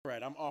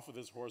right, I'm off of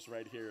this horse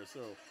right here. So,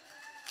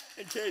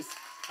 in case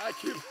I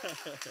keep.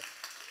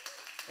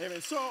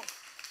 Amen. So,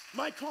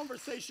 my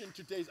conversation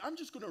today is I'm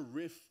just going to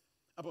riff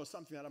about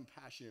something that I'm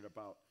passionate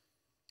about.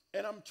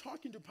 And I'm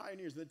talking to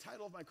pioneers. The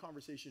title of my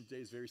conversation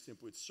today is very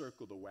simple. It's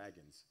Circle the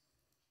Wagons.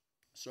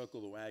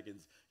 Circle the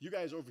Wagons. You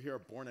guys over here are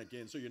born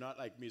again, so you're not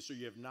like me. So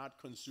you have not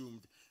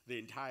consumed the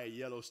entire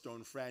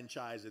Yellowstone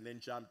franchise and then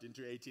jumped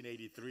into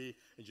 1883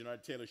 and you're not a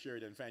Taylor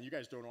Sheridan fan. You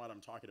guys don't know what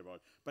I'm talking about.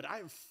 But I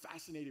am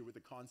fascinated with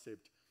the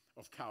concept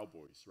of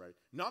Cowboys, right?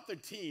 Not the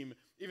team,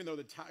 even though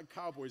the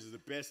Cowboys is the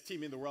best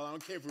team in the world. I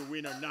don't care if we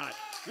win or not.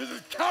 This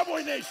is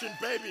Cowboy Nation,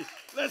 baby.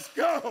 Let's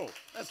go.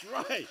 That's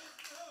right.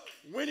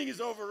 Winning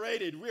is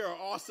overrated. We are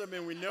awesome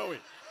and we know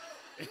it.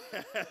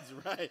 That's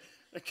right.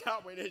 The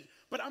Cowboy Nation.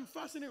 But I'm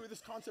fascinated with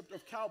this concept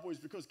of cowboys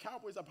because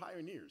cowboys are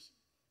pioneers,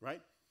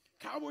 right?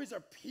 Cowboys are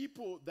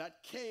people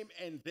that came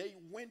and they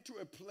went to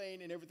a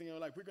plane and everything. And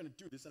they're like, we're going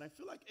to do this. And I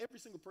feel like every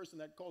single person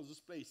that calls this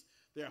place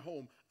their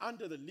home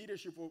under the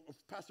leadership of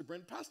Pastor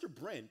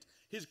Brent,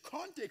 his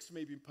context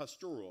may be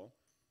pastoral,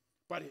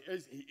 but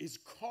his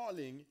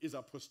calling is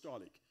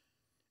apostolic.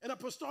 And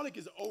apostolic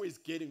is always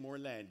getting more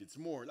land. It's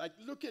more. Like,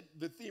 look at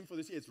the theme for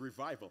this year. It's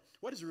revival.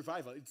 What is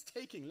revival? It's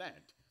taking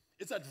land.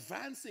 It's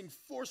advancing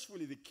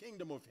forcefully the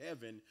kingdom of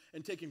heaven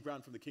and taking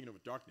ground from the kingdom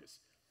of darkness,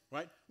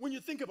 right? When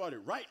you think about it,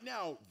 right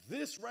now,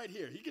 this right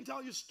here, he can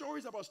tell you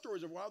stories of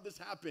how this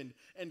happened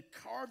and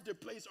carved a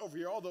place over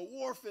here, all the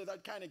warfare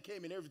that kind of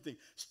came and everything,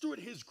 stood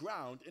his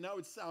ground, and how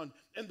it sound.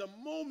 And the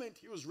moment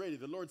he was ready,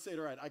 the Lord said,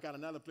 all right, I got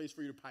another place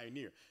for you to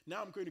pioneer.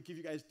 Now I'm going to give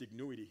you guys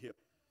Dignity Hill.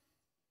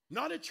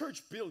 Not a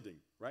church building,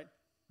 right?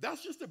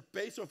 That's just a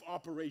base of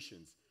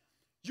operations.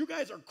 You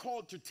guys are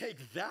called to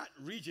take that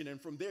region and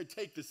from there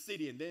take the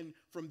city and then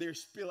from there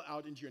spill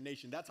out into your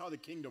nation. That's how the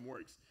kingdom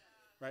works,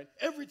 right?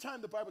 Every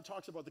time the Bible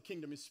talks about the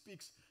kingdom, it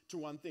speaks to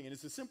one thing. And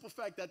it's the simple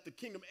fact that the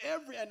kingdom,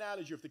 every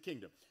analogy of the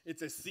kingdom,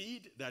 it's a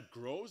seed that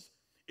grows,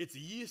 it's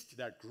yeast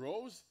that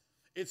grows,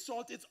 it's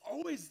salt. It's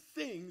always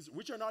things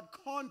which are not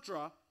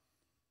contra,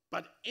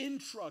 but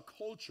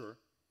intra-culture,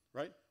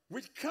 right?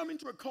 Which come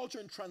into a culture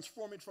and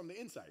transform it from the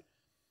inside.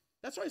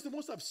 That's why it's the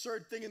most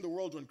absurd thing in the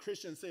world when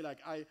Christians say, like,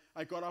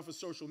 I got off of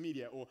social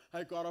media or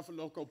I got off of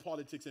local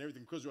politics and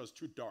everything because it was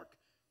too dark.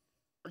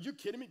 Are you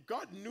kidding me?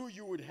 God knew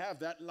you would have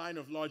that line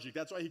of logic.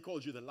 That's why he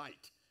called you the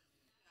light.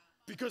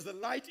 Because the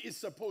light is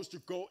supposed to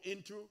go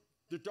into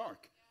the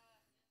dark.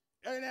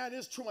 And now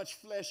there's too much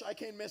flesh. I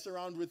can't mess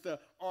around with the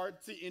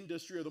artsy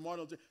industry or the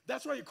model.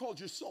 That's why he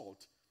called you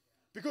salt.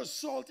 Because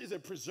salt is a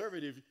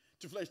preservative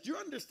to flesh. Do you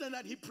understand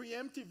that he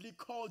preemptively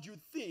called you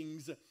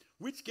things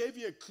which gave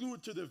you a clue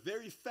to the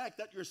very fact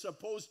that you're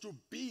supposed to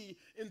be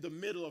in the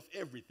middle of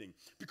everything?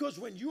 Because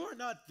when you are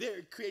not there,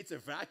 it creates a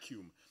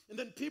vacuum. And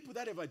then people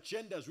that have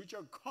agendas which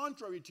are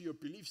contrary to your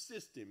belief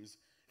systems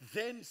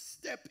then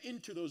step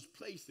into those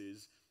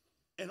places.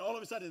 And all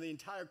of a sudden, the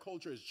entire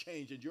culture has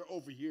changed, and you're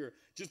over here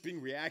just being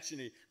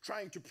reactionary,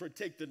 trying to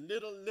protect the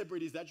little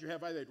liberties that you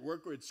have either at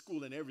work or at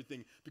school and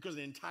everything, because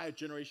the entire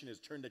generation has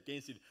turned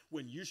against it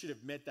when you should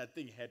have met that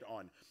thing head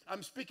on.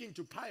 I'm speaking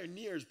to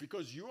pioneers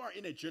because you are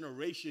in a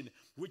generation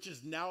which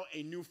is now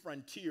a new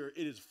frontier.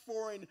 It is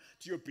foreign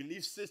to your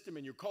belief system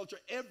and your culture.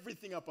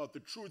 Everything about the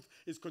truth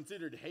is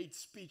considered hate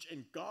speech,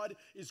 and God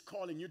is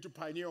calling you to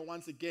pioneer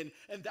once again.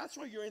 And that's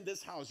why you're in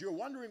this house. You're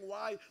wondering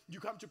why you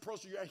come to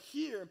Proso. You are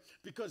here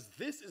because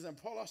this is an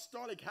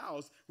apostolic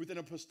house with an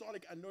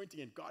apostolic anointing,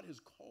 and God has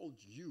called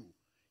you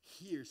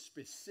here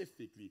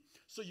specifically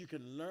so you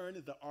can learn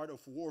the art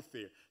of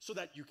warfare, so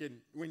that you can,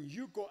 when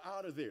you go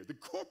out of there, the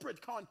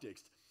corporate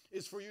context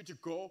is for you to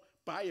go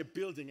buy a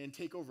building and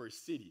take over a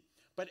city.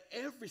 But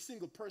every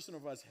single person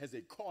of us has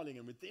a calling,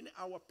 and within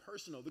our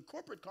personal, the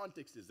corporate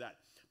context is that.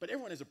 But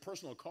everyone has a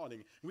personal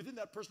calling. Within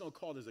that personal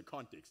call is a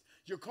context.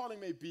 Your calling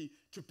may be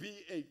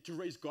to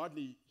raise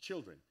godly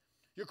children.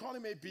 Your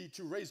calling may be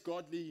to raise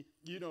godly,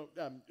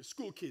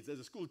 school kids as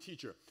a school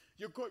teacher.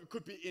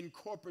 Could be in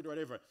corporate or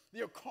whatever.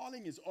 Your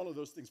calling is all of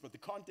those things, but the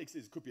context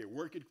is, it could be a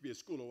work, it could be a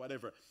school or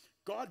whatever.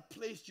 God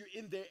placed you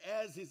in there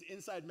as his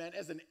inside man,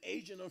 as an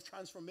agent of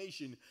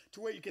transformation, to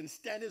where you can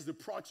stand as the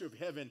proxy of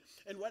heaven.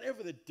 And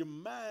whatever the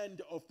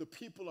demand of the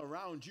people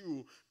around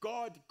you,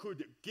 God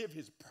could give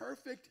his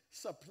perfect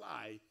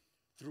supply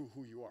through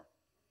who you are.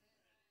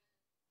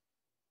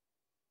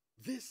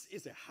 This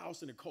is a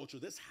house and a culture.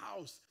 This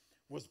house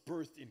was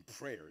birthed in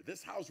prayer.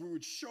 This house, we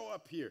would show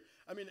up here.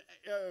 I mean,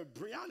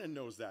 Brianna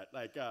knows that.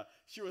 Like,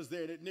 she was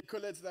there.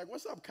 Nicolette's like,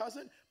 what's up,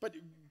 cousin? But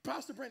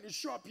Pastor Brent would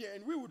show up here,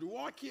 and we would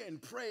walk here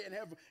and pray and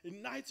have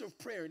nights of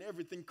prayer and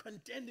everything,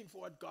 contending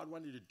for what God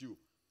wanted to do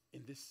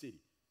in this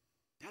city.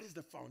 That is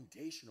the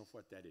foundation of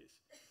what that is,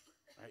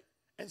 right?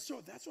 And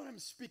so that's what I'm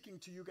speaking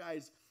to you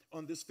guys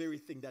on this very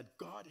thing, that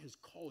God has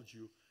called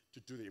you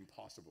to do the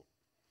impossible.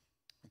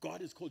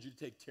 God has called you to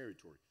take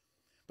territory.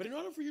 But in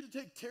order for you to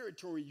take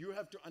territory, you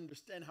have to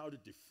understand how to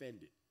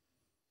defend it.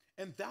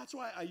 And that's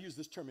why I use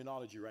this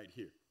terminology right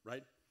here,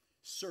 right?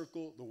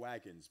 circle the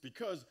wagons.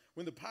 Because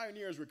when the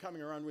pioneers were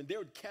coming around, when they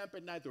would camp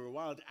at night, there were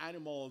wild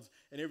animals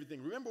and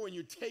everything. Remember, when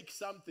you take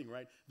something,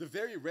 right, the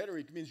very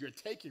rhetoric means you're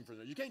taking from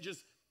them. You can't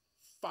just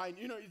find,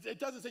 it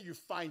doesn't say you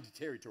find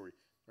territory,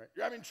 right?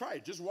 I mean, try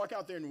it. Just walk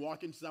out there and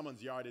walk into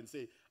someone's yard and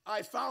say,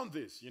 I found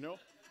this,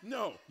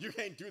 No, you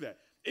can't do that.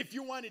 If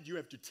you want it, you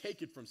have to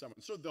take it from someone.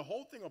 So the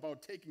whole thing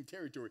about taking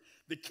territory,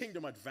 the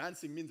kingdom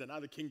advancing means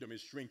another kingdom is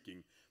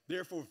shrinking.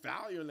 Therefore,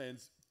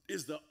 violence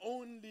is the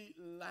only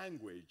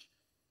language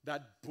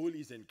that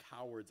bullies and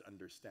cowards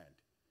understand.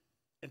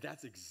 And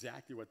that's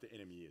exactly what the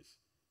enemy is.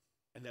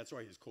 And that's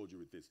why he's called you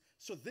with this.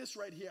 So this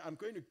right here, I'm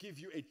going to give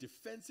you a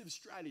defensive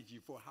strategy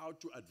for how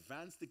to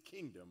advance the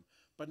kingdom,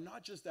 but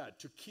not just that,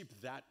 to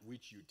keep that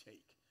which you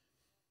take.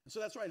 And so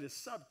that's why the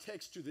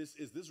subtext to this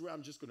is where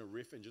I'm just going to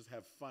riff and just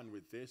have fun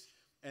with this.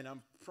 And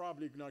I'm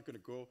probably not going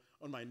to go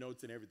on my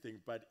notes and everything,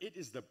 but it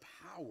is the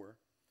power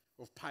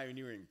of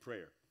pioneering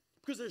prayer.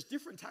 Because there's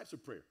different types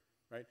of prayer,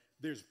 right?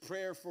 There's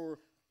prayer for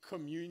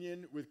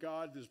communion with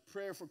God. There's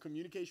prayer for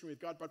communication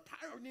with God. But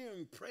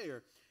pioneering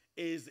prayer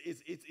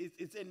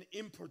it's an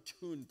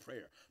importune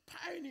prayer.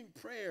 Pioneering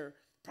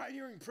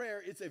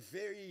prayer, it's a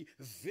very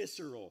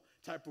visceral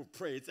type of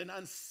prayer. It's an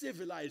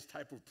uncivilized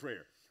type of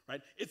prayer.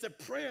 Right? It's a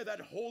prayer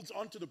that holds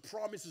on to the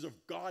promises of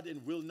God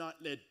and will not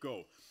let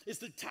go. It's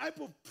the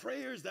type of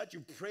prayers that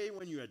you pray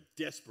when you are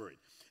desperate.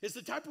 It's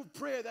the type of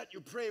prayer that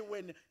you pray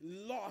when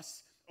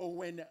loss or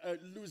when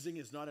losing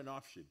is not an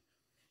option.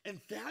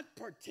 And that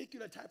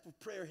particular type of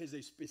prayer has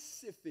a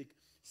specific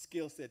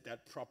skill set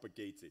that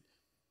propagates it.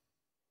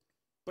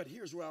 But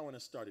here's where I want to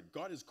start it.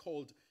 God has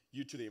called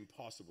you to the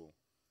impossible.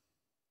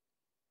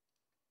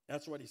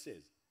 That's what he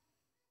says.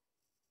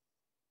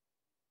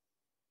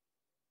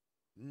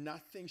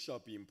 Nothing shall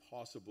be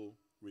impossible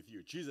with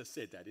you. Jesus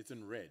said that. It's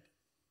in red.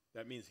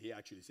 That means he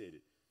actually said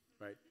it,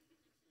 right?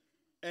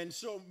 And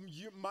so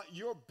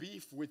your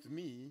beef with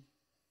me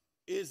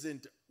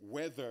isn't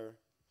whether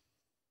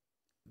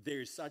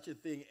there's such a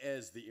thing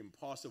as the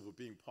impossible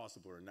being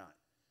possible or not.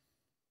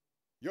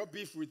 Your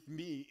beef with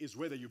me is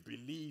whether you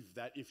believe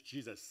that if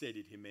Jesus said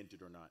it, he meant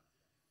it or not.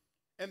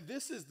 And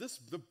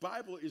the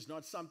Bible is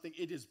not something,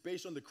 it is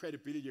based on the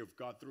credibility of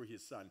God through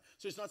his son.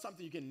 So it's not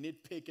something you can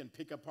nitpick and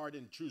pick apart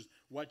and choose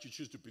what you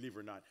choose to believe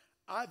or not.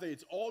 Either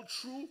it's all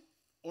true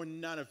or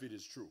none of it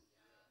is true,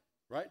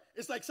 right?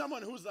 It's like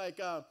someone who's like,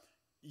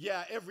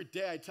 every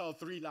day I tell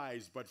 3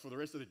 lies, but for the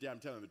rest of the day I'm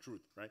telling the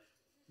truth, right?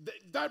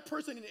 That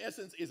person in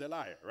essence is a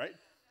liar, right?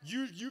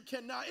 You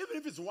cannot, even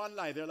if it's one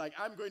lie, they're like,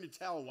 I'm going to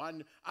tell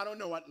one, I don't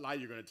know what lie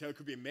you're going to tell. It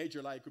could be a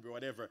major lie, it could be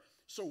whatever.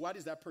 So what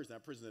is that person?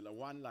 That person is like,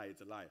 one lie, it's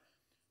a lie.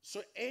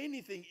 So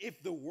anything,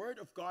 if the word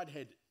of God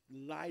had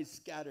lies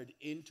scattered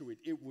into it,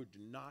 it would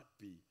not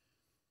be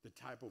the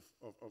type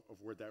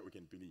of word that we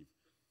can believe.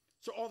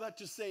 So all that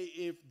to say,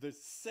 if the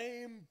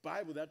same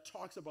Bible that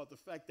talks about the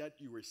fact that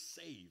you were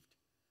saved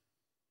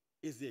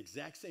is the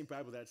exact same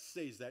Bible that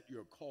says that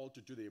you're called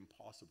to do the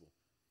impossible,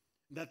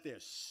 that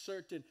there's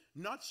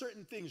not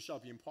certain things shall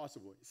be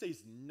impossible. It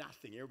says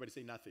nothing. Everybody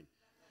say nothing.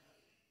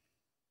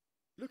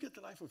 Look at the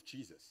life of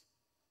Jesus.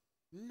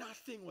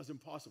 Nothing was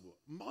impossible.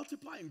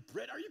 Multiplying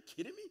bread, are you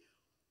kidding me?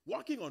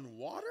 Walking on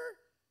water?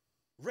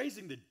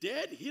 Raising the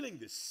dead? Healing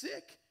the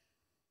sick?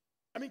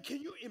 I mean, can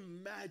you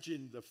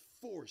imagine the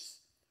force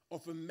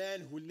of a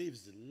man who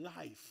lives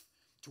life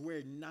to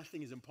where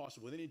nothing is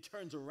impossible? And then he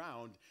turns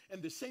around,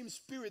 and the same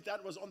spirit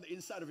that was on the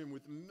inside of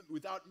him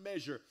without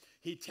measure,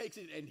 he takes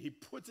it and he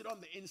puts it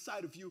on the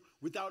inside of you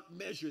without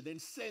measure, then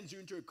sends you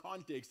into a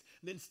context,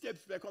 and then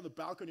steps back on the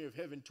balcony of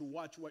heaven to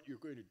watch what you're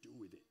going to do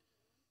with it.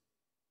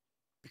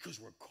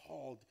 Because we're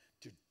called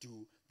to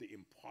do the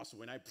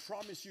impossible. And I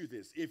promise you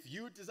this, if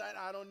you decide,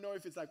 I don't know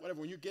if it's like whatever,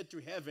 when you get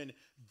to heaven,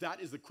 that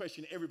is the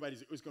question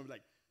everybody's going to be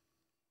like,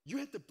 you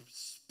had the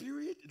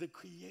spirit, the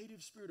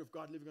creative spirit of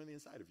God living on the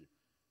inside of you.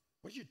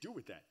 What did you do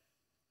with that?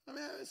 I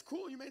mean, it's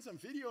cool. You made some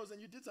videos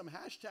and you did some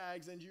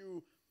hashtags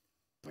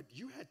but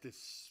you had the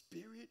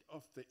spirit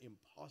of the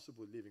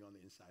impossible living on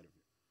the inside of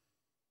you.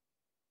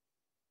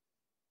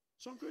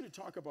 So I'm going to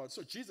talk about,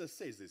 so Jesus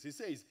says this. He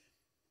says,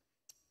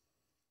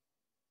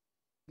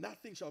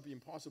 nothing shall be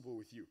impossible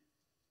with you.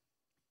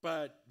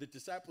 But the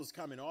disciples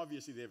come and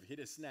obviously they've hit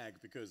a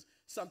snag because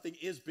something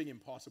is being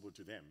impossible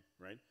to them,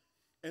 right?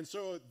 And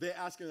so they're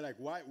asking like,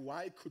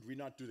 why could we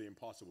not do the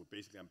impossible?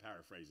 Basically, I'm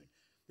paraphrasing.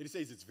 Then he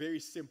says it's very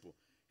simple.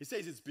 He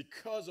says it's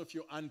because of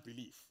your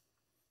unbelief.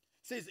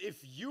 He says if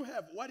you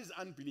have, what is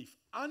unbelief?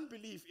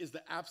 Unbelief is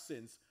the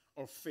absence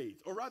of faith.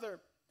 Or rather,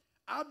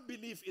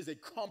 unbelief is a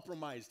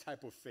compromised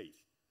type of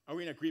faith. Are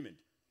we in agreement?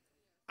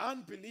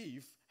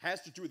 Unbelief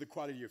has to do with the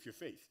quality of your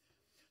faith.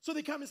 So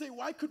they come and say,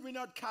 why could we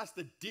not cast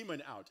the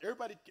demon out?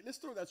 Everybody, let's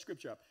throw that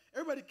scripture up.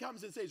 Everybody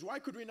comes and says, why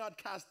could we not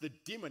cast the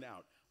demon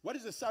out? What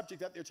is the subject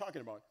that they're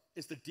talking about?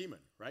 It's the demon,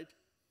 right?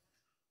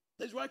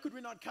 They say, why could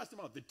we not cast him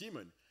out? The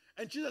demon.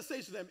 And Jesus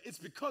says to them, it's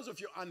because of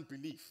your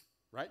unbelief,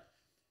 right?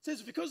 It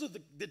says because of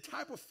the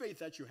type of faith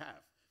that you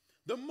have.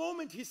 The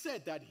moment he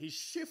said that, he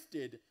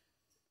shifted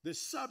the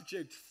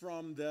subject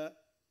from the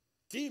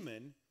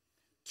demon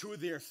to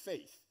their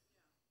faith.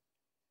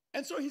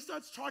 And so he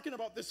starts talking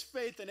about this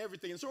faith and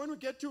everything. And so when we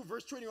get to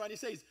verse 21, he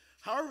says,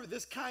 however,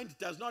 this kind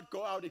does not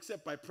go out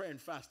except by prayer and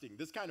fasting.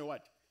 This kind of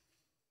what?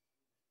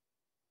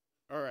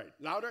 All right,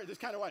 louder. This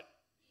kind of what?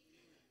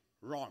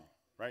 Wrong,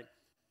 right?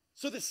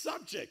 So the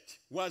subject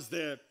was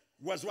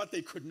what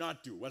they could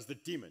not do, was the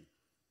demon.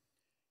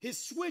 He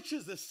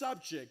switches the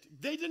subject.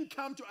 They didn't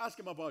come to ask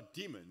him about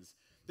demons.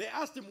 They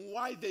asked him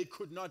why they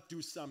could not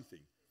do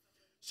something.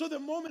 So the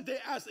moment they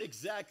asked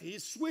exactly, he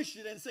switched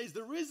it and says,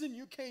 the reason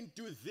you can't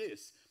do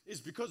this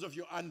is because of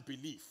your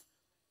unbelief.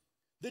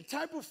 The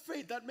type of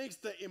faith that makes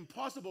the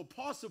impossible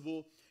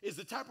possible is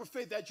the type of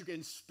faith that you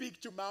can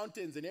speak to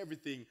mountains and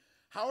everything.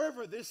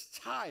 However, this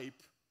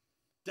type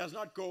does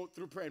not go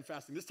through prayer and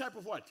fasting. This type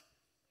of what?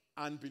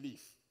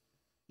 Unbelief.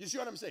 You see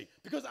what I'm saying?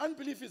 Because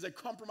unbelief is a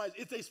compromise.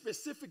 It's a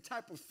specific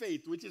type of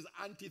faith which is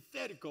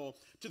antithetical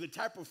to the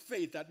type of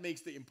faith that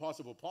makes the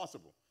impossible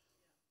possible.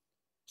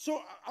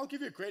 So I'll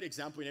give you a great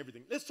example in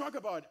everything. Let's talk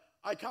about,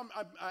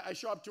 I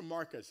show up to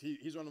Marcus.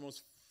 He's one of the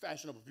most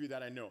fashionable people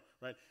that I know,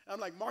 right? And I'm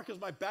like, Marcus,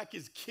 my back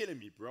is killing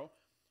me, bro.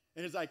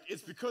 And he's like,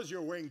 it's because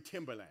you're wearing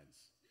Timberlands,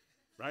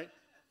 right?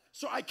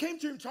 So I came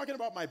to him talking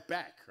about my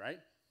back, right?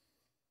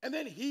 And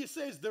then he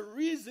says, the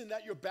reason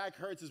that your back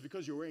hurts is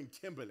because you're wearing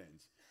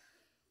Timberlands.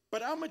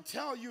 But I'm going to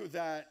tell you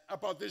that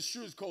about this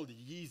shoes called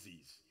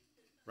Yeezys,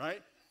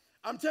 right?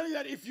 I'm telling you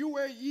that if you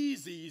wear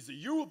Yeezys,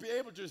 you will be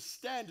able to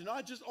stand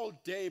not just all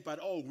day, but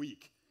all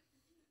week.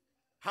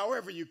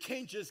 However, you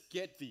can't just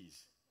get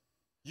these.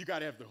 You got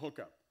to have the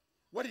hookup.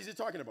 What is he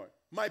talking about?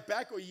 My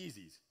back or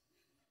Yeezys?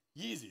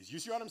 Yeezys. You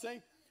see what I'm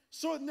saying?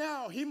 So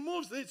now he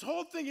moves. This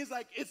whole thing is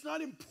like, it's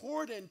not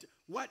important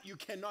what you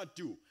cannot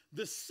do.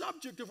 The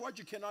subject of what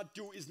you cannot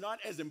do is not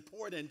as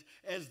important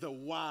as the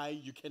why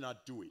you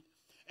cannot do it.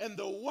 And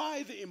the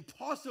why the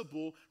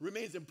impossible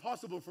remains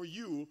impossible for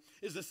you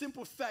is the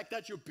simple fact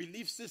that your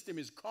belief system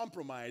is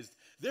compromised.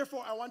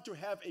 Therefore, I want to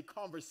have a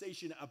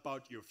conversation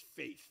about your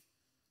faith.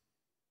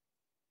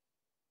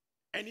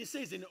 And he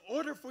says, in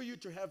order for you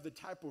to have the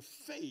type of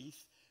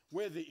faith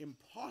where the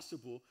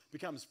impossible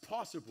becomes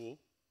possible,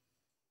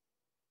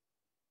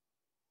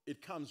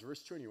 it comes,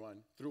 verse 21,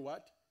 through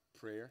what?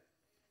 Prayer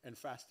and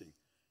fasting.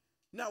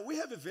 Now, we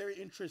have a very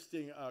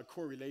interesting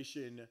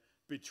correlation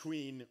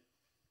between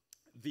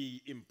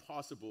the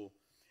impossible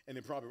and the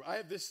improbable. I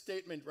have this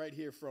statement right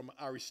here from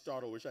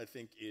Aristotle, which I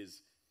think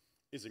is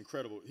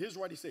incredible. Here's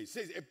what he says. He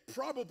says, a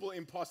probable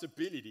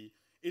impossibility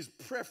is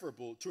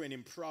preferable to an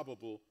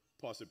improbable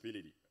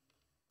possibility.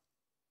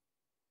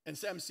 And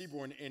Sam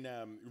Seaborn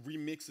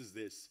remixes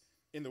this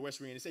in the West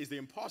Wing, and it says, the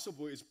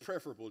impossible is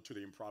preferable to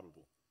the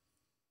improbable.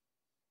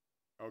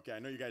 Okay, I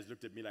know you guys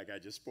looked at me like I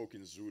just spoke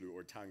in Zulu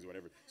or tongues or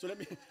whatever. So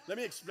let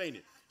me explain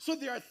it. So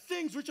there are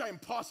things which are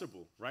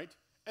impossible, right?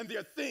 And there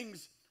are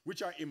things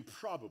which are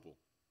improbable.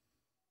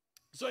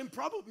 So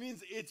improbable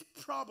means it's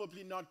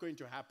probably not going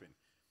to happen.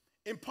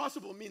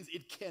 Impossible means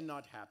it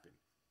cannot happen.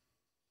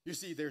 You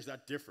see, there's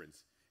that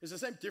difference. It's the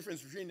same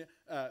difference between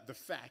the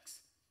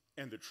facts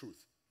and the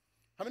truth.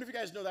 How many of you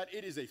guys know that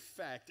it is a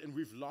fact, and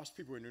we've lost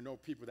people and you know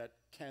people that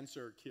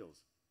cancer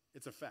kills?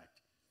 It's a fact.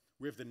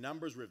 We have the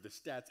numbers, we have the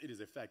stats. It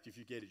is a fact. If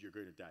you get it, you're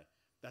going to die.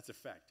 That's a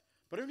fact.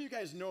 But how many of you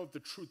guys know the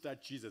truth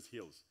that Jesus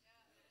heals?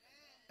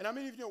 Yeah. And how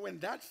many of you know when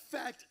that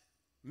fact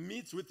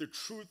meets with the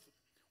truth,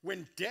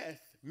 when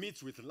death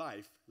meets with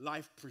life,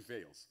 life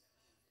prevails?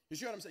 You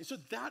see what I'm saying? So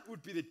that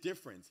would be the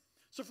difference.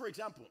 So for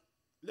example,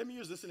 let me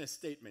use this in a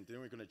statement, and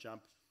then we're going to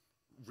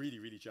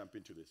really jump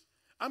into this.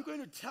 I'm going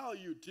to tell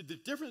you the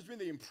difference between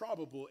the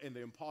improbable and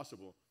the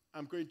impossible.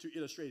 I'm going to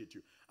illustrate it to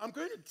you. I'm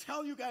going to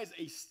tell you guys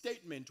a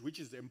statement which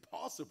is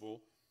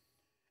impossible,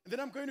 and then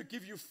I'm going to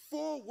give you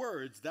 4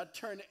 words that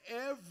turn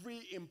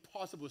every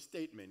impossible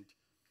statement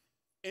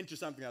into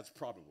something that's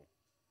probable.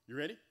 You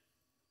ready?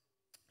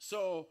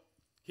 So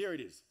here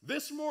it is.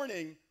 This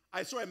morning,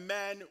 I saw a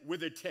man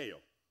with a tail.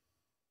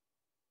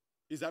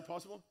 Is that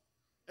possible?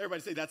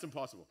 Everybody say that's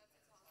impossible.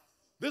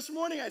 This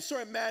morning, I saw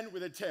a man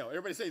with a tail.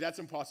 Everybody say that's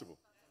impossible.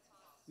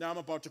 Now I'm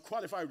about to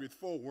qualify with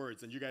 4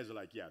 words, and you guys are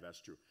like, yeah,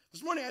 that's true.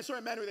 This morning I saw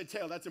a man with a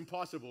tail. That's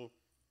impossible.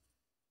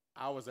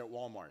 I was at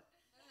Walmart.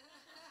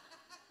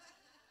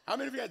 How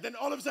many of you guys, then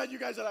all of a sudden you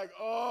guys are like,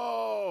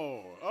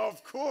 oh,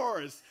 of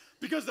course.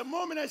 Because the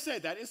moment I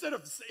said that, instead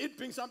of it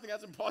being something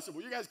that's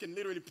impossible, you guys can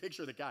literally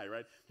picture the guy,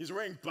 right? He's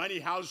wearing bunny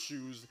house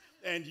shoes,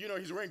 and you know,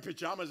 he's wearing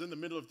pajamas in the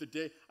middle of the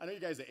day. I know you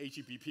guys are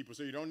HEB people,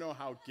 so you don't know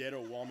how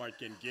ghetto Walmart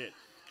can get.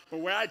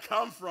 But where I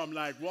come from,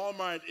 like,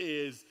 Walmart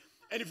is,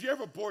 and if you're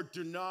ever bored,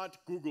 do not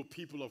Google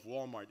people of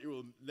Walmart. It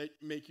will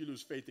make you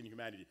lose faith in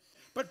humanity.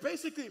 But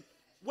basically,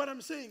 what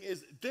I'm saying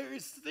is there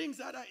is things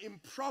that are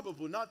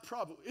improbable, not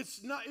probable.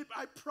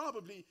 I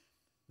probably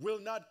will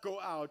not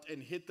go out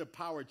and hit the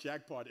power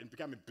jackpot and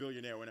become a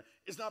billionaire.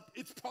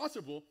 It's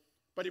possible,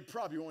 but it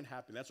probably won't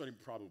happen. That's what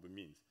improbable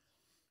means.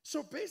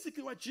 So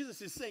basically what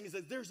Jesus is saying is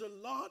that there's a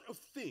lot of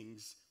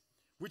things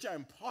which are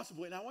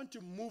impossible, and I want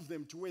to move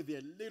them to where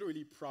they're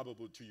literally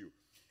probable to you.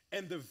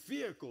 And the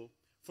vehicle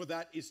for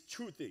that is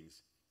 2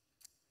 things,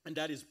 and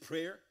that is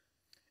prayer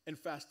and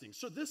fasting.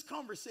 So this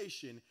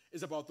conversation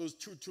is about those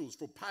two tools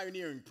for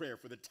pioneering prayer,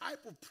 for the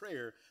type of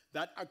prayer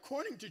that,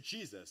 according to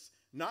Jesus,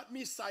 not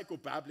me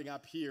psychobabbling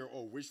up here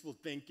or wishful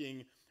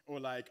thinking or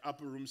like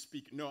upper room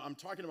speak. No, I'm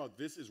talking about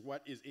this is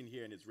what is in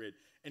here and it's read.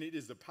 And it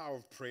is the power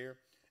of prayer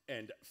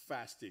and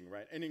fasting,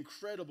 right? An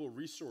incredible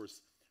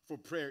resource for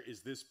prayer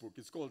is this book.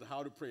 It's called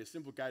How to Pray, a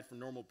simple guide for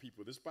normal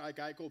people. This by a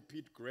guy called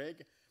Pete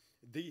Greig.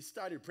 They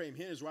started praying.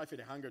 He and his wife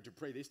had a hunger to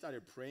pray. They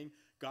started praying.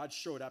 God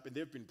showed up, and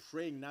they've been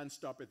praying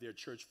nonstop at their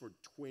church for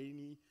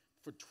 20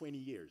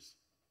 years,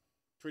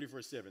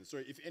 24/7. So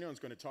if anyone's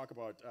going to talk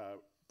about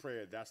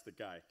prayer, that's the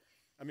guy.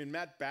 I mean,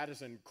 Matt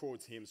Batterson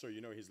quotes him, so you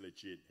know he's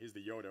legit. He's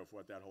the Yoda of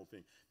what that whole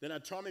thing. Then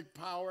Atomic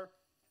Power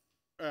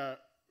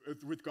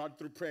with God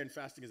Through Prayer and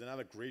Fasting is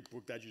another great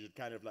book that you should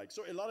kind of like.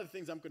 So a lot of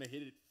things I'm going to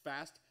hit it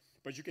fast,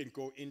 but you can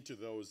go into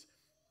those,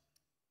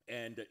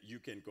 and you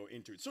can go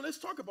into it. So let's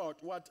talk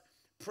about what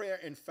prayer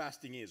and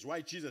fasting is, why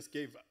Jesus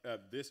gave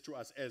this to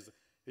us as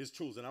his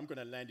tools. And I'm going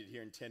to land it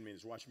here in 10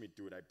 minutes. Watch me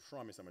do it. I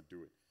promise I'm going to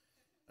do it.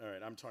 All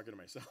right, I'm talking to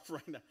myself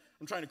right now.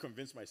 I'm trying to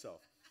convince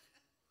myself.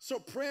 So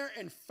prayer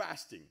and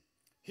fasting.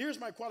 Here's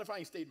my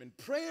qualifying statement.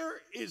 Prayer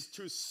is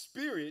to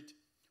spirit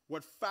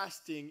what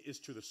fasting is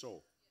to the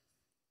soul.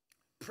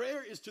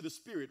 Prayer is to the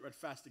spirit what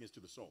fasting is to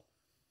the soul.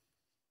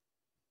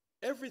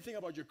 Everything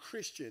about your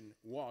Christian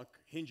walk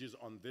hinges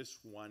on this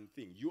one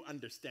thing, you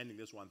understanding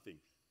this one thing.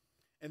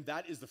 And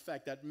that is the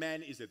fact that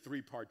man is a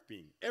three-part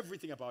being.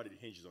 Everything about it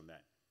hinges on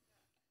that.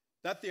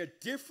 That there are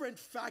different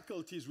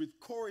faculties which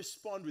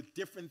correspond with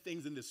different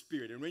things in the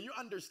spirit. And when you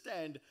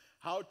understand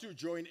how to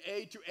join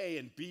A to A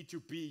and B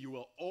to B, you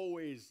will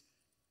always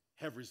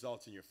have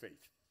results in your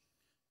faith.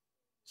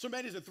 So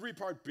man is a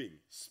three-part being: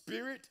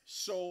 spirit,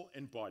 soul,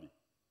 and body.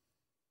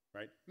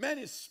 Right? Man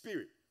is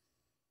spirit.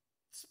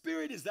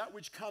 Spirit is that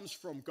which comes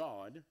from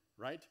God,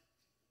 right?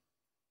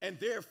 And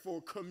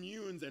therefore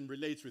communes and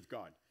relates with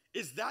God.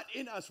 Is that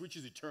in us which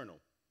is eternal,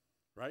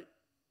 right?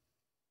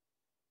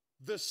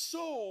 The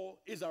soul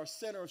is our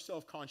center of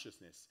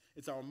self-consciousness.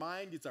 It's our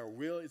mind, it's our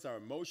will, it's our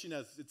emotion,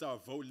 it's our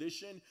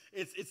volition.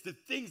 It's the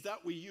things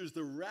that we use,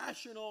 the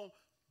rational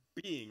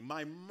being,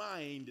 my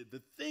mind,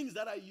 the things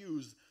that I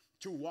use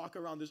to walk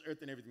around this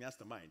earth and everything, that's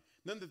the mind.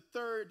 Then the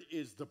third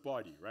is the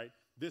body, right?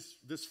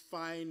 This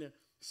fine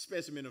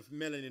specimen of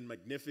melanin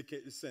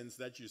magnificence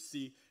that you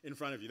see in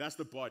front of you, that's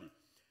the body.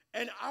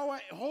 And our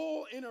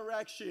whole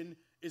interaction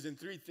is in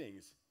three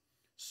things.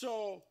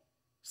 So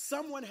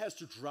someone has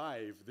to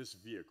drive this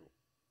vehicle.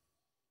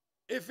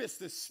 If it's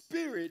the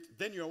spirit,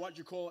 then you're what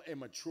you call a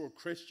mature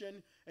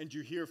Christian, and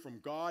you hear from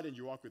God, and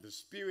you walk with the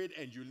spirit,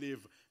 and you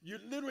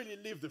literally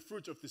live the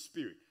fruits of the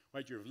spirit,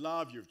 right? You have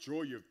love, you have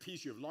joy, you have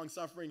peace, you have long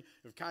suffering,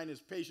 you have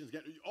kindness, patience,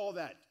 all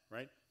that,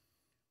 right?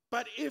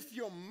 But if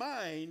your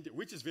mind,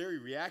 which is very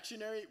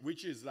reactionary,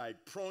 which is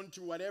like prone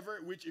to whatever,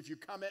 which if you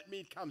come at me,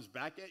 it comes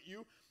back at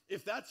you,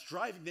 if that's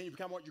driving, then you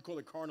become what you call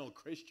a carnal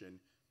Christian,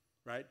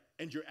 right?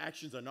 And your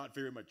actions are not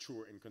very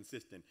mature and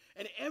consistent.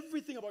 And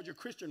everything about your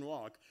Christian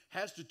walk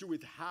has to do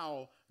with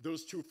how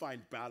those two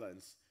find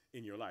balance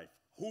in your life.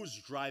 Who's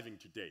driving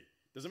today?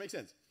 Does it make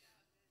sense?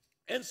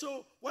 And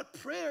so what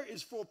prayer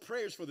is for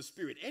the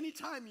spirit.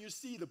 Anytime you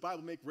see the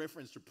Bible make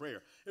reference to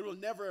prayer, it will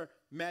never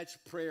match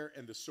prayer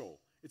and the soul.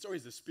 It's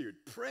always the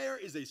spirit. Prayer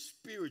is a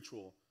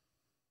spiritual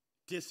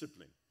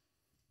discipline.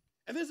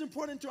 And this is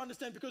important to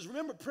understand because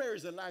remember, prayer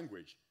is a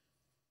language.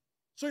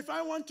 So if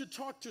I want to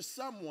talk to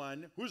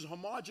someone who's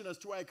homogenous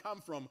to where I come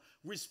from,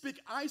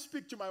 I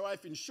speak to my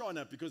wife in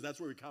Shona because that's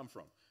where we come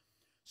from.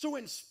 So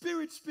when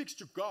spirit speaks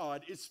to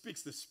God, it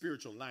speaks the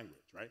spiritual language,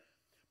 right?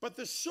 But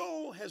the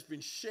soul has been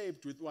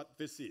shaped with what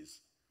this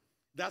is.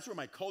 That's where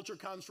my culture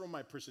comes from,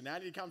 my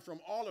personality comes from,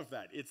 all of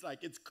that. It's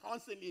like it's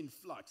constantly in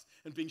flux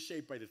and being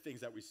shaped by the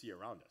things that we see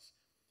around us.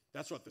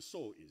 That's what the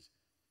soul is.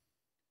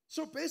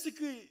 So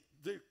basically,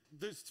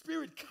 the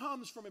spirit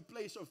comes from a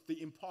place of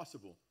the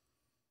impossible.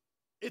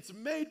 It's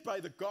made by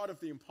the God of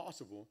the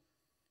impossible.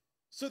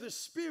 So the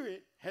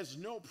spirit has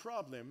no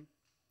problem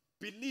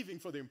believing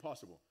for the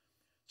impossible.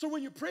 So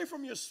when you pray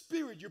from your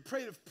spirit, you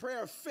pray the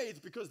prayer of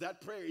faith because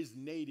that prayer is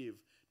native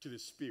to the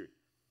spirit.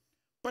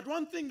 But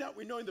one thing that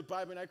we know in the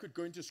Bible, and I could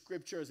go into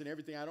scriptures and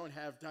everything, I don't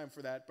have time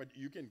for that, but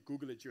you can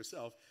Google it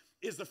yourself,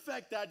 is the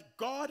fact that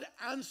God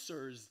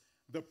answers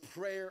the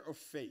prayer of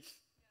faith.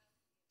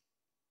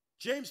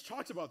 James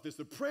talks about this.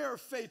 The prayer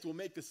of faith will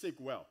make the sick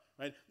well,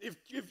 right? If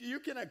you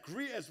can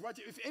agree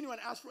if anyone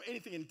asks for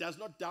anything and does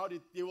not doubt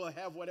it, they will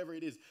have whatever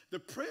it is. The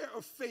prayer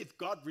of faith,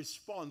 God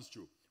responds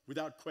to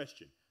without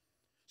question.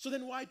 So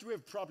then why do we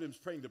have problems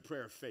praying the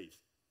prayer of faith?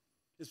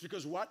 It's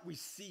because what we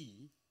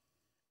see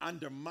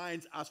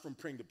undermines us from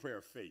praying the prayer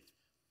of faith.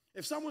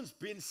 If someone's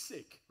been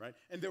sick, right,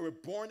 and they were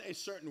born a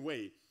certain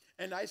way,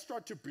 and I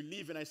start to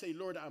believe and I say,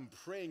 Lord, I'm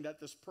praying that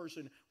this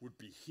person would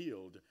be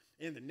healed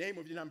in the name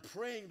of you, and I'm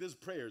praying these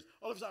prayers,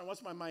 all of a sudden,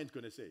 what's my mind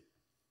going to say?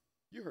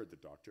 You heard the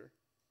doctor.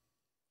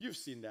 You've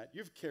seen that.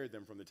 You've carried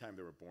them from the time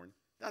they were born.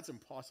 That's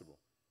impossible,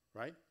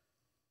 right?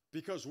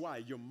 Because why?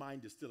 Your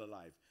mind is still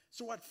alive.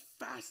 So what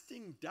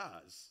fasting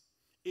does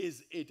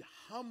is it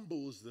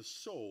humbles the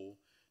soul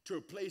to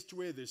a place to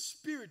where the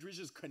spirit, which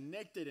is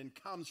connected and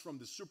comes from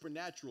the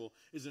supernatural,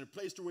 is in a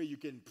place to where you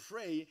can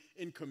pray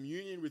in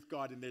communion with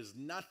God and there's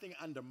nothing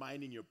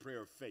undermining your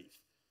prayer of faith.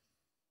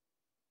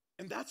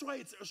 And that's why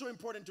it's so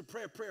important to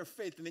pray a prayer of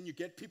faith, and then you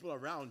get people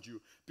around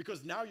you,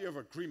 because now you have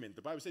agreement.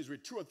 The Bible says where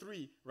 2 or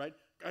 3, right,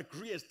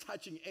 agree as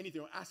touching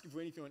anything or asking for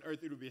anything on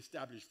earth, it will be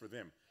established for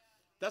them.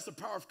 That's the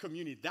power of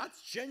community.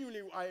 That's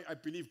genuinely why I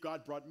believe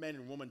God brought men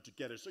and women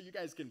together, so you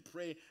guys can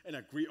pray and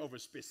agree over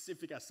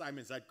specific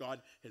assignments that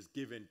God has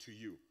given to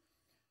you.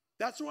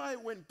 That's why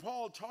when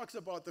Paul talks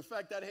about the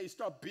fact that, hey,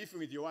 stop beefing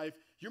with your wife,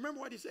 you remember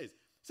what he says?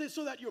 He says,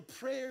 so that your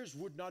prayers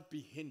would not be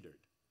hindered.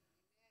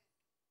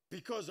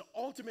 Because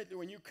ultimately,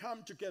 when you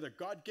come together,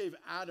 God gave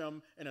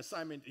Adam an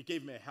assignment. He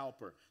gave him a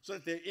helper. So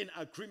that they're in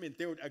agreement,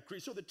 they would agree.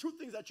 So the two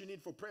things that you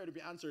need for prayer to be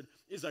answered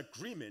is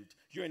agreement.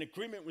 You're in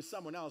agreement with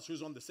someone else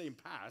who's on the same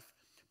path.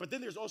 But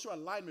then there's also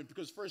alignment,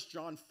 because 1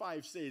 John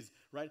 5 says,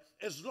 right,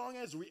 as long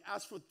as we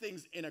ask for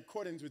things in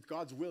accordance with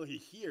God's will, he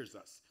hears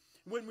us.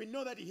 When we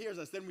know that he hears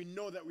us, then we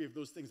know that we have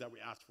those things that we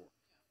ask for.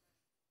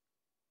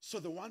 So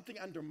the one thing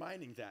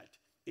undermining that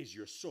is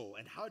your soul.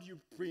 And how do you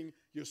bring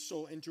your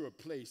soul into a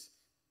place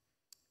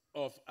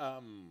of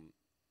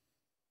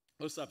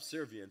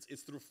subservience?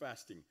 It's through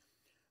fasting.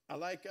 I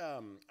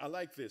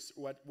like this,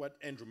 what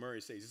Andrew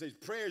Murray says. He says,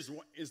 prayer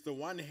is the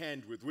one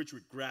hand with which we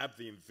grab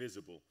the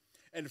invisible,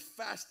 and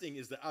fasting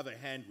is the other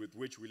hand with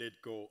which we let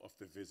go of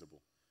the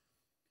visible.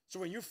 So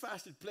when you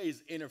fast, it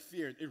plays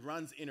interference, it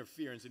runs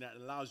interference, and it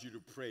allows you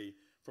to pray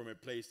from a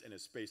place and a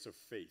space of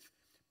faith.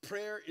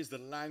 Prayer is the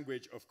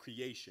language of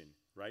creation,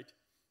 right?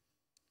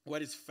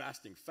 What is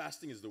fasting?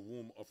 Fasting is the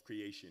womb of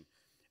creation.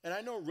 And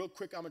I know real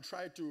quick, I'm going to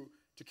try to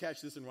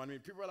catch this in 1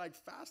 minute. People are like,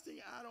 fasting?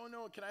 I don't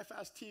know. Can I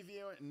fast TV?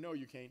 No,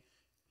 you can't.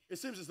 It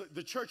seems as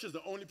the church is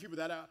the only people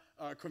that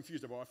are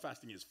confused about what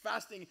fasting is.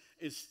 Fasting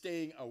is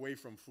staying away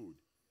from food,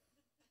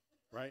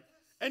 right?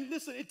 And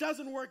listen, it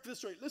doesn't work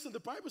this way. Listen, the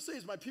Bible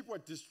says my people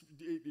are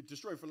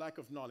destroyed for lack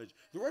of knowledge.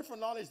 The word for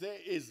knowledge there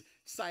is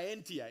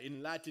scientia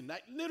in Latin.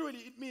 Like, literally,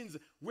 it means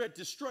we're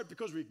destroyed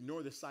because we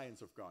ignore the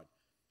science of God,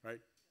 right?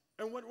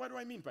 And what do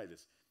I mean by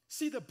this?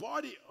 See, the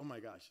body, oh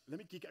my gosh, can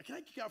I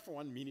geek out for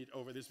 1 minute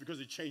over this because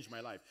it changed my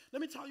life? Let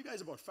me tell you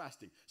guys about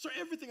fasting. So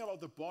everything about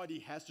the body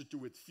has to do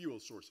with fuel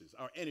sources,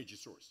 our energy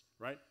source,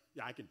 right?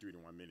 Yeah, I can do it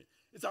in 1 minute.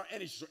 It's our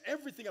energy source.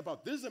 Everything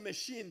about, this is a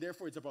machine,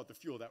 therefore it's about the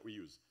fuel that we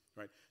use,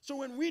 right? So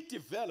when we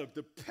develop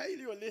the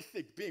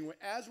Paleolithic being,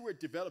 as we're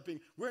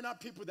developing, we're not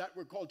people that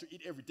we're called to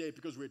eat every day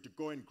because we're to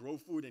go and grow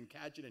food and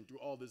catch it and do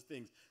all these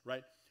things,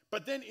 right?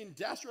 But then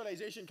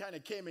industrialization kind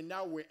of came, and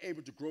now we're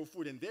able to grow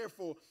food, and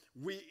therefore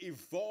we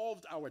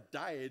evolved our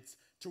diets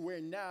to where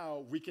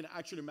now we can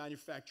actually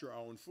manufacture our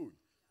own food.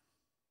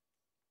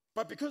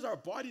 But because our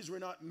bodies were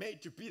not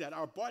made to be that,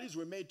 our bodies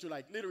were made to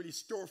like literally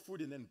store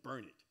food and then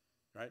burn it,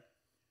 right?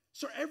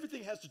 So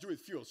everything has to do with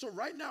fuel. So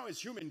right now as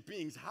human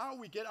beings, how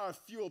we get our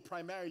fuel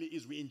primarily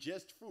is we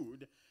ingest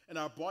food, and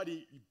our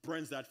body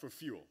burns that for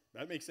fuel.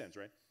 That makes sense,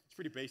 right? It's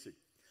pretty basic.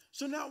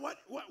 So now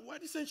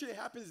what essentially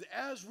happens is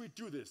as we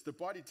do this, the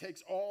body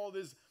takes all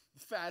these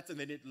fats and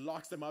then it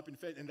locks them up in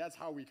fat, and that's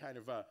how we kind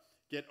of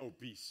get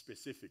obese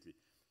specifically.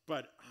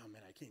 But, oh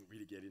man, I can't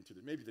really get into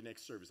it. Maybe the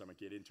next service I'm going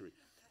to get into it.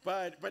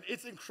 But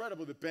it's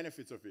incredible, the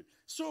benefits of it.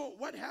 So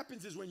what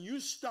happens is when you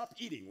stop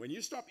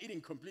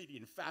eating completely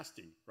in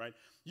fasting, right,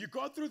 you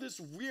go through this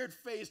weird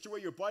phase to where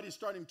your body's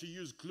starting to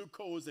use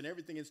glucose and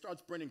everything and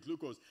starts burning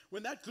glucose.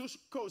 When that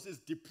glucose is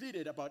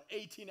depleted about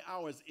 18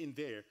 hours in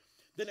there,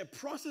 then a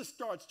process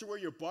starts to where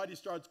your body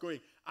starts going,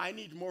 I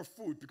need more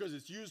food, because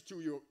it's used to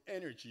your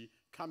energy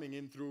coming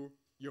in through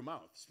your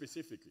mouth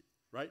specifically,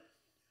 right?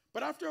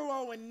 But after a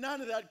while, when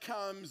none of that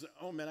comes,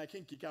 oh man, I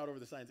can't geek out over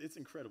the science. It's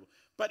incredible.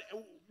 But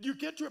you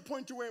get to a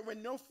point to where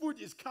when no food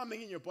is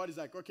coming in, your body's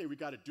like, okay, we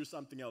got to do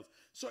something else.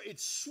 So it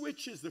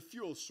switches the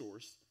fuel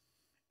source,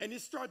 and it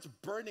starts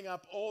burning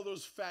up all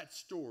those fat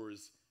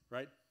stores,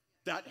 right,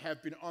 that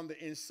have been on the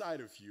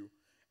inside of you.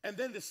 And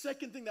then the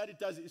second thing that it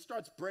does, it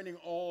starts burning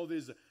all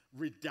these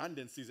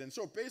redundancies. And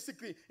so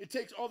basically, it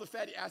takes all the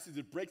fatty acids,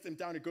 it breaks them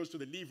down, it goes to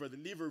the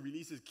liver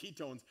releases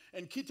ketones,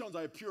 and ketones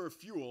are a pure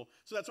fuel.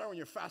 So that's why when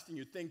you're fasting,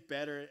 you think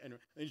better and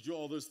you do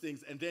all those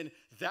things. And then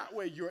that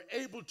way, you're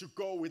able to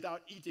go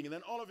without eating. And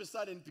then all of a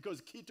sudden,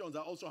 because ketones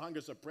are also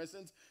hunger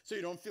suppressants, so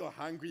you don't feel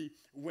hungry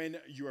when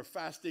you're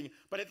fasting.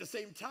 But at the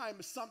same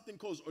time, something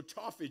called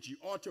autophagy,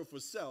 auto for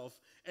self,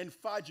 and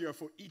phagia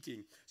for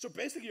eating. So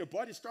basically, your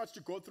body starts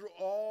to go through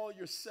all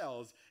your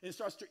cells and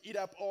starts to eat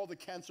up all the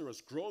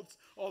cancerous growths,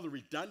 all the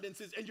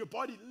redundancies, and your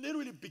body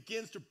literally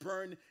begins to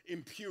burn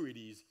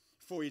impurities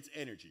for its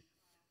energy.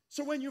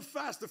 So when you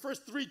fast, the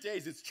first 3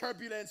 days, it's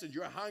turbulence and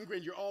you're hungry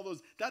and you're all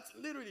those. That's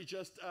literally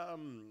just,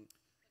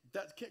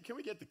 can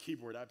we get the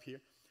keyboard up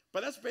here?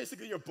 But that's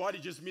basically your body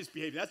just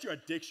misbehaving. That's your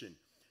addiction.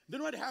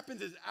 Then what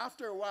happens is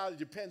after a while, it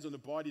depends on the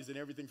bodies and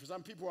everything. For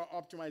some people who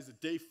are optimized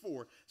at day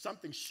 4,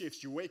 something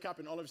shifts. You wake up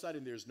and all of a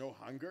sudden there's no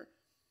hunger.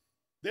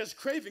 There's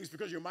cravings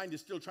because your mind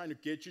is still trying to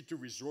get you to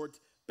resort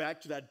back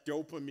to that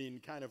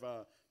dopamine kind of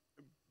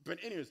But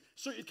anyways,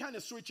 so it kind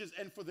of switches,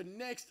 and for the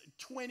next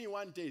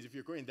 21 days, if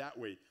you're going that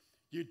way,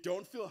 you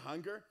don't feel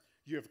hunger,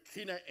 you have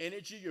cleaner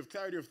energy, you have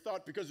clarity of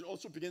thought, because it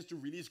also begins to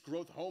release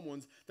growth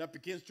hormones that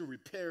begins to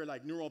repair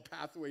like neural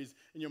pathways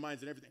in your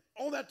minds and everything.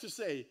 All that to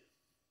say,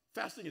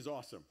 fasting is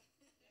awesome.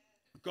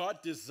 God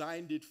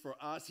designed it for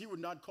us. He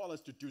would not call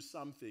us to do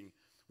something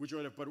which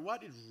whatever, but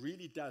what it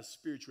really does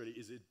spiritually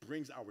is it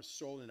brings our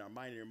soul and our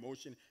mind and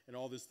emotion and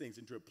all these things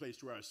into a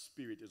place where our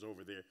spirit is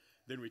over there.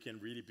 Then we can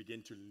really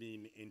begin to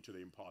lean into the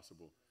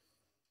impossible.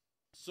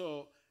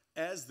 So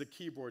as the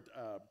keyboard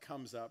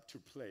comes up to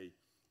play,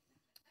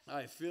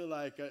 I feel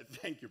like,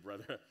 thank you,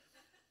 brother.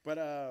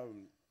 But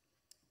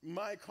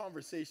my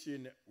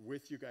conversation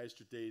with you guys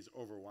today is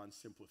over one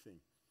simple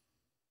thing.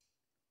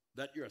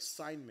 That your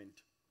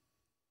assignment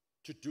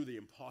to do the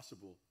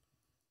impossible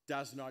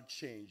does not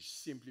change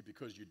simply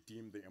because you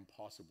deem the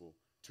impossible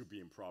to be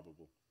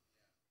improbable.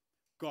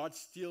 God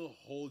still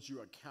holds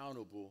you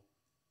accountable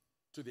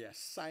to the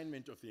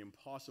assignment of the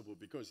impossible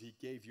because he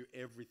gave you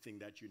everything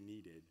that you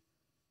needed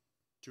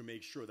to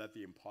make sure that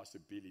the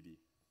impossibility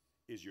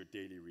is your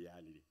daily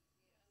reality.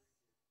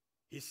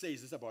 He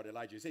says this about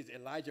Elijah. He says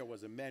Elijah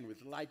was a man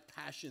with like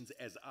passions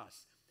as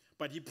us,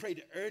 but he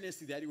prayed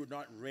earnestly that it would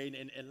not rain,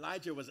 and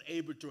Elijah was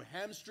able to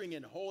hamstring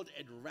and hold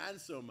at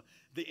ransom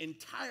the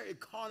entire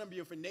economy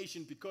of a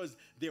nation because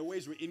their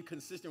ways were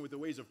inconsistent with the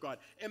ways of God.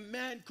 A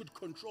man could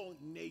control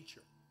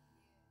nature.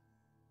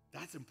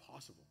 That's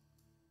impossible.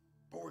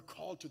 But we're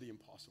called to the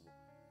impossible.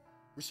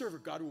 We serve a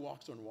God who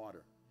walks on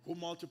water, who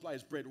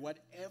multiplies bread,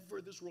 whatever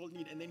this world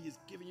needs, and then he's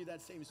giving you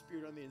that same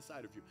spirit on the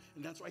inside of you.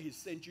 And that's why he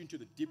sent you into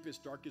the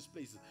deepest, darkest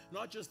places.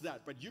 Not just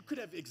that, but you could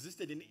have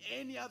existed in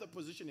any other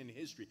position in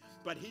history,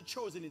 but he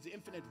chose in his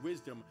infinite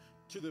wisdom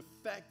to the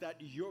fact that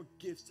your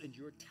gifts and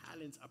your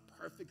talents are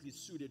perfectly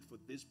suited for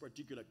this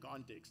particular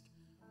context.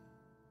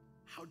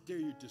 How dare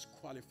you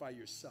disqualify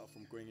yourself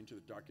from going into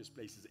the darkest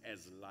places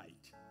as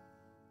light?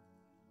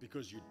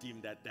 Because you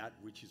deem that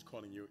which he's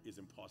calling you is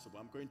impossible.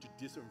 I'm going to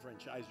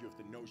disenfranchise you of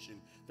the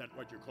notion that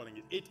what you're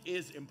calling it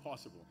is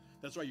impossible.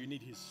 That's why you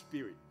need his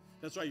spirit.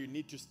 That's why you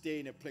need to stay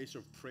in a place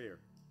of prayer.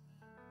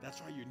 That's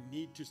why you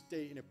need to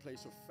stay in a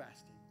place of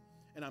fasting.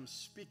 And I'm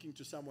speaking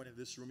to someone in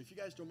this room. If you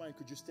guys don't mind,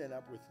 could you stand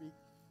up with me?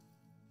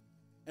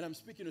 And I'm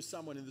speaking to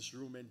someone in this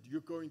room, and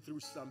you're going through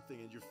something,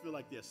 and you feel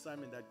like the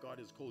assignment that God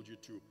has called you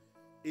to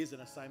is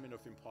an assignment of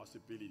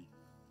impossibility.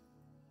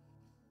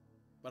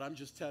 But I'm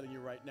just telling you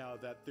right now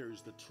that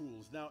there's the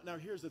tools. Now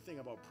here's the thing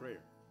about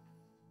prayer.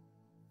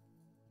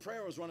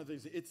 Prayer is one of the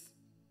things,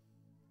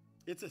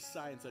 it's a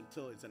science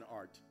until it's an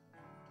art.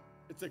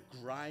 It's a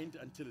grind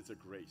until it's a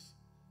grace.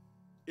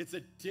 It's a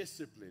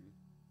discipline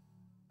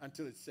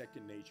until it's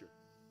second nature.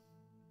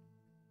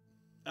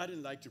 I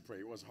didn't like to pray.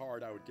 It was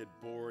hard. I would get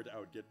bored. I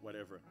would get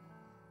whatever.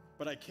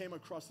 But I came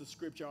across the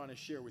scripture I want to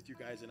share with you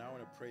guys, and I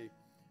want to pray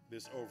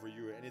this over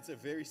you. And it's a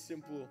very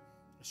simple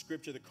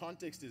scripture. The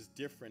context is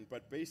different,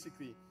 but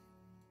basically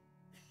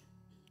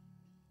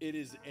it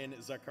is in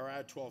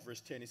Zechariah 12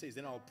 verse 10. He says,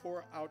 "Then I'll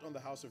pour out on the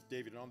house of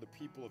David and on the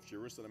people of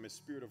Jerusalem a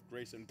spirit of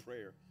grace and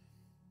prayer."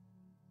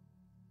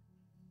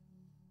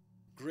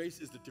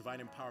 Grace is the divine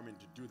empowerment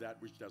to do that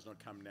which does not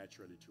come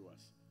naturally to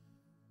us.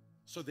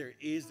 So there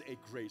is a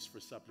grace for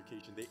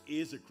supplication. There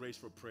is a grace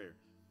for prayer.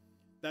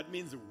 That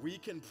means that we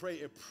can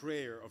pray a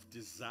prayer of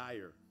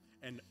desire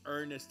and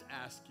earnest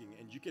asking,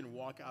 and you can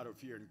walk out of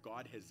here and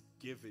God has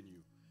given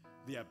you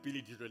the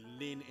ability to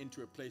lean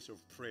into a place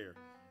of prayer.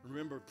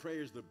 Remember,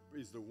 prayer is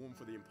the womb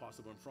for the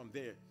impossible, and from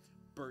there,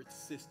 birth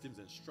systems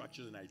and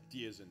structures and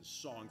ideas and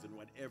songs and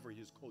whatever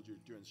he's called you to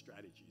do and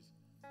strategies,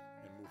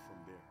 and move from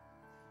there.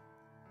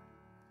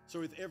 So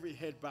with every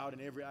head bowed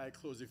and every eye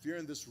closed, if you're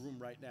in this room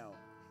right now,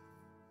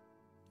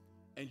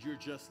 and you're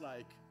just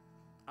like,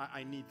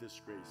 I need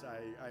this grace.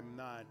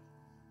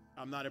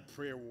 I'm not a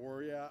prayer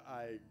warrior.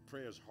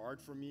 Prayer is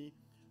hard for me.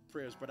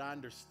 Prayers, but I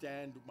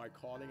understand my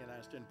calling and I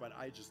understand, but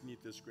I just need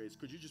this grace.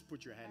 Could you just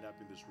put your hand up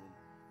in this room?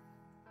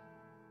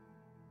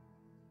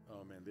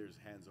 Oh man, there's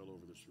hands all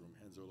over this room.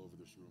 Hands all over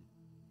this room.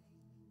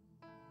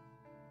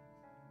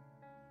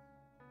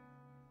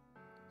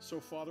 So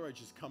Father, I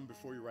just come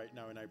before you right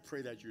now and I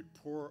pray that you'd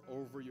pour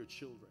over your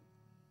children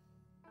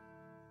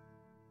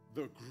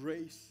the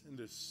grace and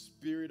the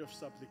spirit of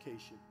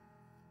supplication,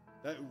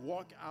 that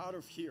walk out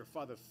of here,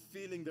 Father,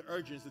 feeling the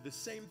urgency, the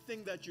same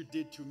thing that you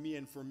did to me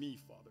and for me,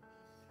 Father.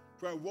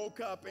 For I woke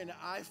up and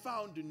I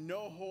found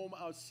no home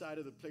outside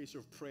of the place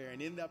of prayer.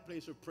 And in that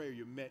place of prayer,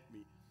 you met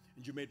me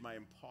and you made my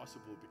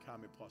impossible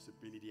become a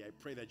possibility. I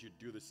pray that you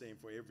do the same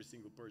for every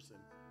single person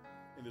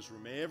in this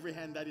room. May every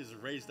hand that is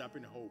raised up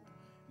in hope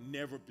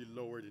never be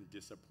lowered in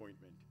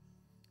disappointment.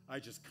 I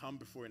just come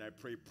before you and I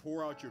pray,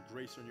 pour out your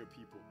grace on your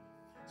people.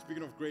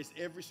 Speaking of grace,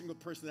 every single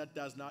person that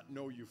does not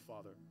know you,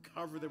 Father,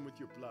 cover them with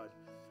your blood.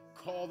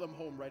 Call them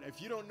home right now.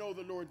 If you don't know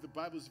the Lord, the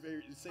Bible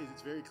says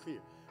it's very clear.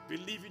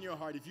 Believe in your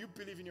heart. If you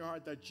believe in your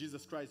heart that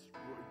Jesus Christ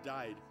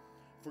died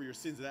for your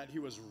sins, that he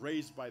was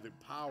raised by the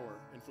power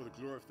and for the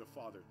glory of the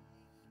Father,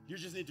 you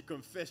just need to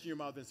confess in your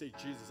mouth and say,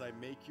 Jesus, I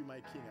make you my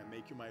King. I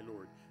make you my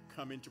Lord.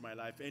 Come into my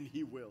life, and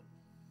he will.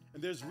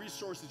 And there's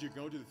resources. You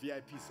can go to the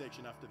VIP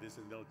section after this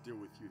and they'll deal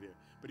with you there.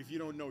 But if you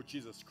don't know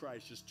Jesus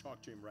Christ, just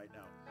talk to him right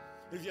now.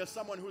 If you're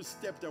someone who's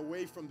stepped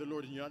away from the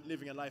Lord and you're not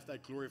living a life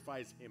that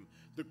glorifies him,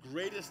 the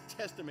greatest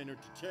testament or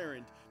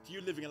deterrent to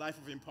you living a life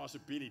of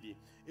impossibility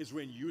is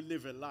when you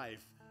live a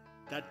life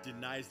that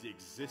denies the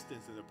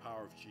existence and the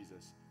power of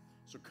Jesus.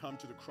 So come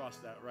to the cross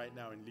right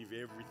now and leave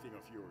everything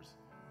of yours.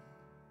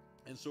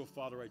 And so,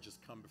 Father, I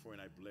just come before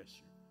you and I bless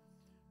you.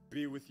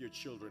 Be with your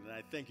children, and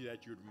I thank you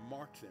that you would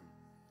mark them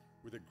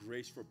with a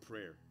grace for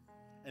prayer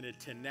and a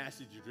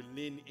tenacity to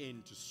lean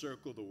in to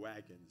circle the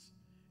wagons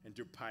and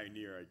to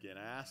pioneer again.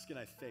 I ask and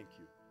I thank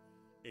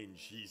you in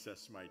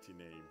Jesus' mighty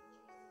name.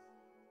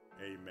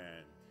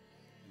 Amen.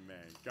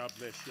 Amen. God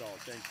bless you all.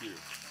 Thank you.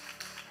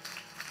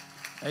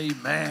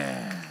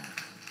 Amen.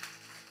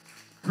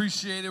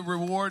 Appreciate it,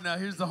 Reward. Now,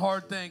 here's the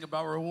hard thing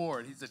about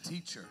Reward. He's a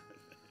teacher.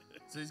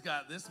 So he's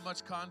got this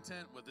much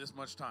content with this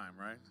much time,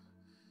 right?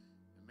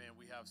 And man,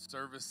 we have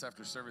service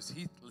after service.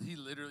 He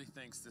literally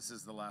thinks this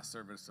is the last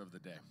service of the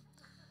day.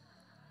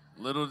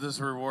 Little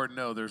does Reward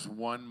know there's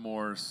one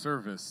more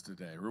service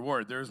today.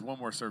 Reward, there's one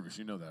more service.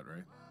 You know that,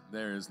 right?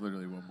 There is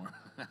literally one more.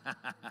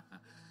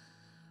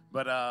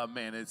 But,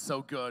 man, it's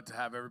so good to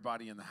have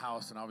everybody in the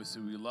house. And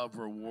obviously, we love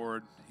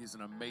Reward. He's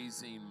an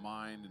amazing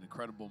mind, an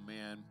incredible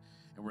man.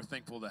 And we're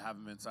thankful to have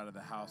him inside of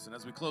the house. And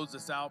as we close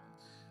this out,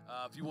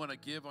 if you want to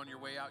give on your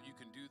way out, you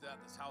can do that.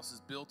 This house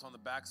is built on the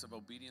backs of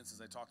obedience, as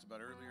I talked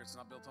about earlier. It's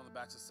not built on the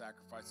backs of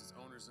sacrifices.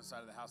 Owners inside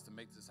of the house to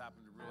make this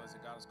happen, to realize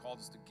that God has called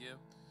us to give.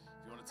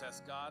 If you want to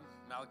test God,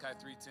 Malachi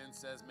 3:10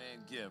 says,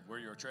 man, give. Where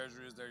your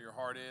treasure is, there your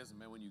heart is. And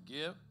man, when you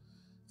give,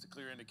 it's a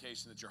clear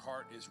indication that your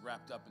heart is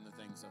wrapped up in the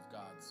things of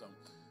God. So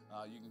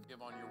you can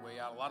give on your way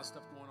out. A lot of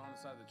stuff going on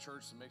inside of the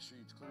church, so make sure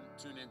you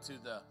tune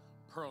into the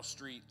Pearl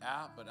Street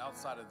app. But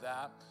outside of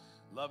that,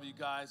 love you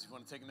guys. If you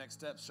want to take the next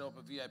step, show up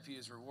at VIP,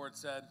 as Reward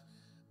said.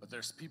 But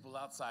there's people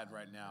outside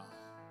right now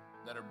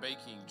that are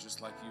baking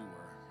just like you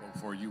were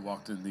before you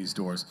walked in these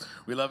doors.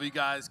 We love you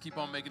guys. Keep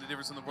on making a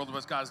difference in the world of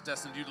what God has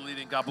destined you to lead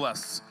in. God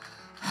bless.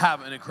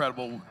 Have an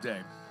incredible day.